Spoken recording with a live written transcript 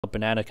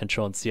banana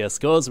control in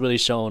CSGO has really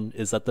shown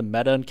is that the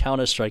meta in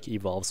Counter-Strike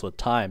evolves with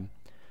time.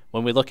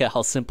 When we look at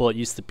how simple it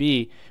used to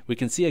be, we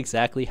can see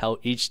exactly how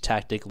each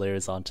tactic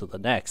layers onto the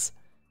next.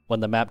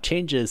 When the map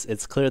changes,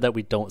 it's clear that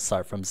we don't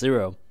start from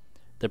zero.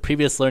 The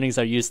previous learnings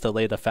are used to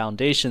lay the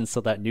foundation so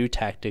that new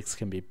tactics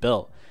can be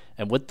built,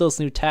 and with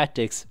those new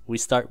tactics, we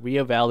start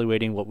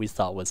reevaluating what we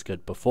thought was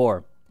good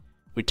before.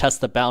 We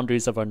test the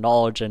boundaries of our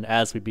knowledge, and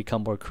as we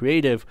become more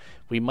creative,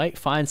 we might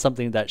find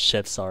something that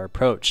shifts our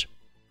approach.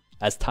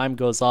 As time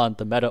goes on,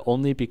 the meta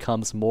only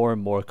becomes more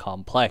and more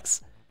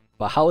complex,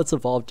 but how it's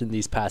evolved in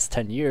these past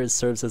 10 years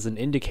serves as an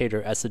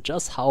indicator as to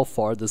just how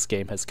far this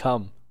game has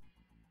come.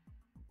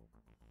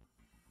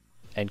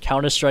 And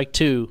Counter-Strike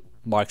 2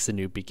 marks a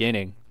new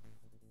beginning.